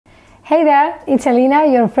Hey there, it's Alina,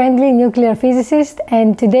 your friendly nuclear physicist,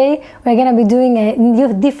 and today we're gonna be doing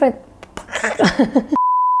a different...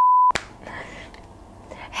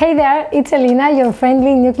 Hey there, it's Alina, your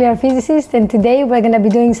friendly nuclear physicist, and today we're gonna be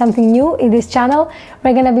doing something new in this channel.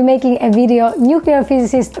 We're gonna be making a video, Nuclear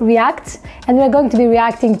Physicist Reacts, and we're going to be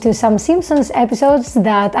reacting to some Simpsons episodes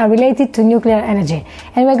that are related to nuclear energy.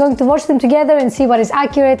 And we're going to watch them together and see what is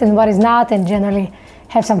accurate and what is not, and generally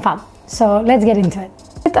have some fun. So let's get into it.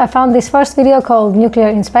 I found this first video called Nuclear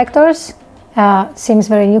Inspectors. Seems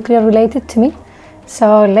very nuclear related to me.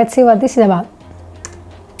 So let's see what this is about.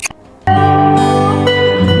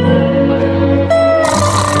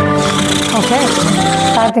 Okay,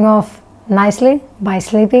 starting off nicely by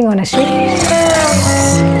sleeping on a ship.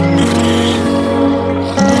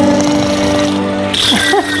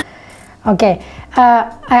 Okay,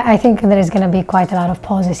 I think there is going to be quite a lot of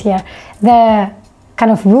pauses here. The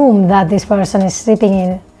kind of room that this person is sleeping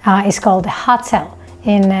in is called a hot cell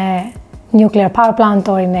in a nuclear power plant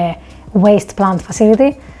or in a waste plant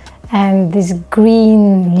facility. And this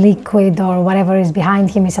green liquid or whatever is behind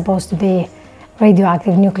him is supposed to be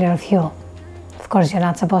radioactive nuclear fuel. Of course, you're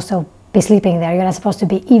not supposed to be sleeping there. You're not supposed to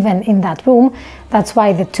be even in that room. That's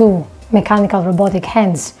why the two mechanical robotic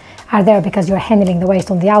hands are there, because you're handling the waste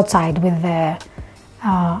on the outside with the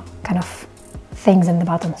kind of things and the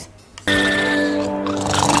buttons.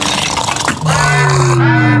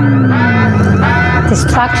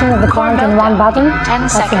 Destruction of the plant in one button? 10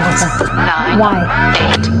 seconds. 9. Why?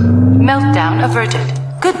 8. Meltdown averted.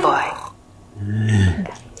 Good boy.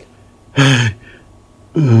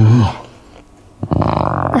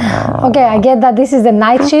 Okay, I get that this is the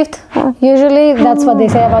night shift. Usually, that's what they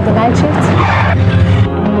say about the night shifts.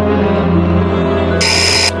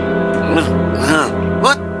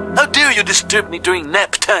 What? How dare you disturb me during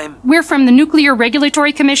nap time? We're from the Nuclear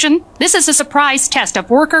Regulatory Commission. This is a surprise test of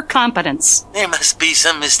worker competence. There must be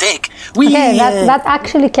some mistake. Okay, that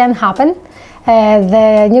actually can happen.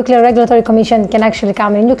 The Nuclear Regulatory Commission can actually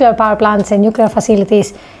come in nuclear power plants and nuclear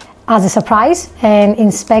facilities as a surprise and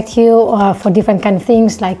inspect you for different kind of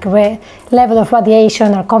things like level of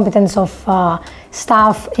radiation or competence of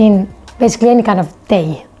staff in basically any kind of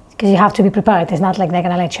day, because you have to be prepared. It's not like they're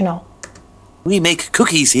gonna let you know. We make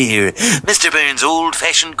cookies here. Mr. Burns'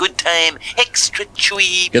 old-fashioned good time, extra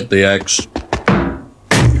chewy. Get the axe.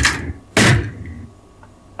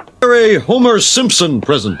 A Homer Simpson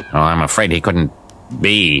present. Oh, I'm afraid he couldn't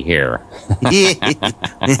be here.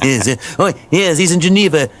 Yes. Oh, yes, he's in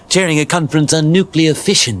Geneva, chairing a conference on nuclear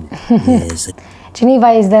fission. Yes.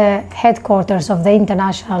 Geneva is the headquarters of the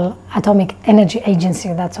International Atomic Energy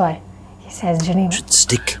Agency. That's why he says Geneva. Should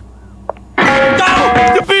stick.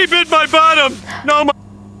 No! The bee bit my bottom! No, my...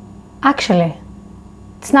 Actually,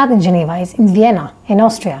 it's not in Geneva. It's in Vienna, in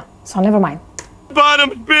Austria. So never mind.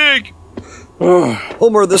 bottom's big!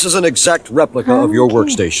 Homer, this is an exact replica of your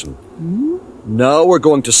workstation. Now we're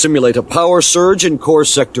going to simulate a power surge in core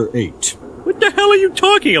sector 8. What the hell are you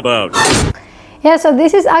talking about? Yeah, so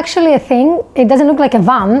this is actually a thing. It doesn't look like a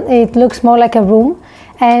van. It looks more like a room.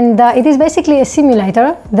 And it is basically a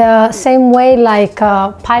simulator, the same way like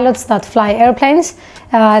pilots that fly airplanes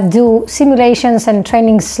do simulations and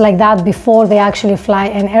trainings like that before they actually fly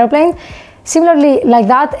an airplane. Similarly, like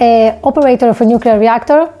that, an operator of a nuclear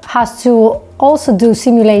reactor has to also do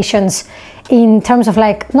simulations in terms of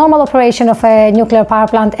like normal operation of a nuclear power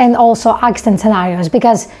plant and also accident scenarios,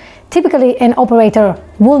 because typically an operator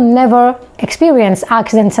will never experience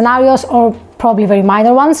accident scenarios, or probably very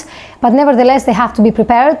minor ones, but nevertheless they have to be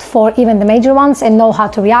prepared for even the major ones and know how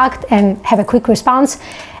to react and have a quick response.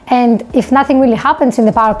 And if nothing really happens in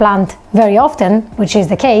the power plant very often, which is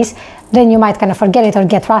the case, then you might kind of forget it or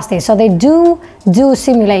get rusty. So they do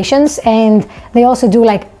simulations, and they also do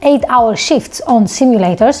like 8-hour shifts on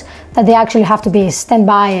simulators that they actually have to be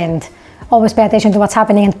standby and always pay attention to what's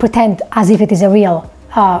happening and pretend as if it is a real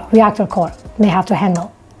reactor core they have to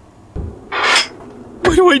handle.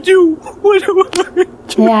 What do I do? What do I do?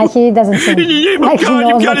 Yeah, he doesn't seem like he knows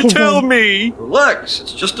you what gotta he's tell doing. me! Relax,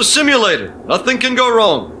 it's just a simulator. Nothing can go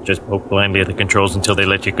wrong. Just poke blindly at the controls until they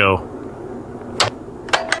let you go.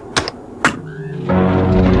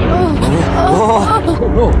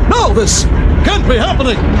 No, this can't be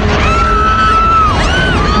happening.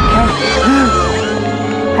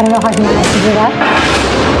 I don't know how he managed to do that.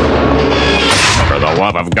 For the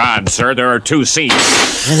love of God, sir, there are 2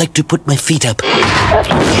 seats. I like to put my feet up.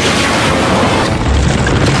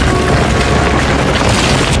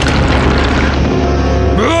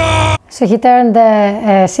 So he turned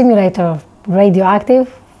the simulator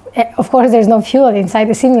radioactive. Of course, there's no fuel inside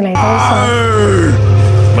the simulator, so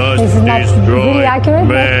Must it's not really destroy accurate.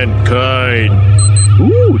 mankind.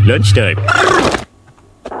 Ooh, lunchtime.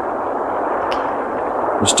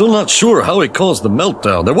 We're still not sure how he caused the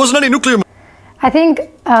meltdown. There wasn't any nuclear... I think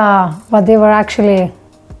what they were actually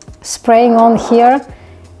spraying on here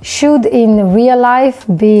should in real life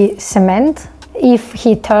be cement. If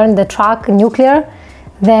he turned the truck nuclear,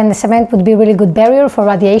 then the cement would be a really good barrier for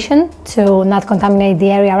radiation to not contaminate the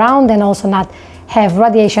area around and also not have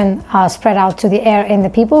radiation spread out to the air and the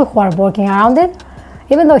people who are working around it.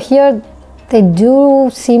 Even though here they do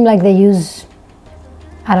seem like they use,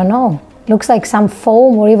 I don't know, looks like some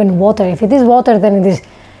foam or even water. If it is water, then it is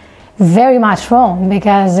very much wrong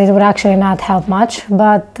because it would actually not help much.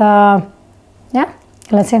 But yeah,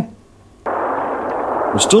 let's see.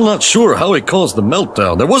 We're still not sure how he caused the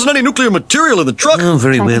meltdown. There wasn't any nuclear material in the truck. Oh,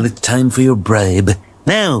 very well. It's time for your bribe.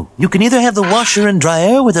 Now, you can either have the washer and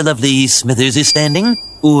dryer where the lovely Smithers is standing,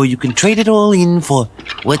 or you can trade it all in for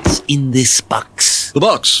what's in this box. The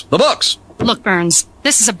box! The box! Look, Burns,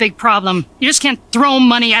 this is a big problem. You just can't throw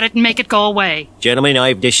money at it and make it go away. Gentlemen,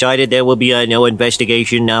 I've decided there will be no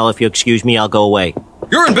investigation. Now, if you excuse me, I'll go away.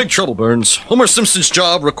 You're in big trouble, Burns. Homer Simpson's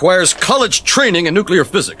job requires college training in nuclear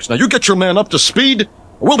physics. Now, you get your man up to speed,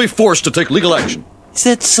 or we'll be forced to take legal action. Is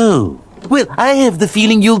that so? Well, I have the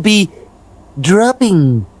feeling you'll be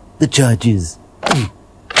dropping the charges.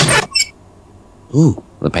 Ooh,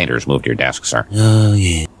 the painter's moved your desk, sir. Oh,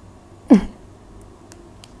 yeah.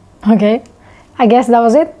 Okay, I guess that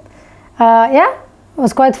was it. Yeah, it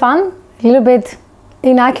was quite fun. A little bit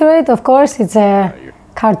inaccurate, of course. It's a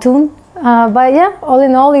cartoon. But yeah, all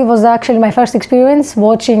in all, it was actually my first experience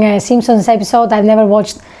watching a Simpsons episode. I've never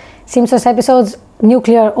watched Simpsons episodes,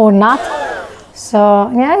 nuclear or not.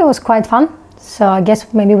 So yeah, it was quite fun. So I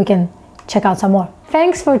guess maybe we can check out some more.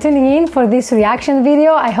 Thanks for tuning in for this reaction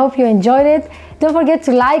video. I hope you enjoyed it. Don't forget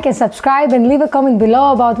to like and subscribe and leave a comment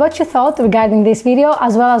below about what you thought regarding this video,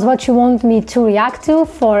 as well as what you want me to react to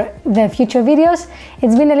for the future videos.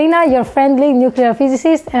 It's been Elena, your friendly nuclear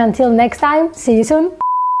physicist, and until next time, see you soon.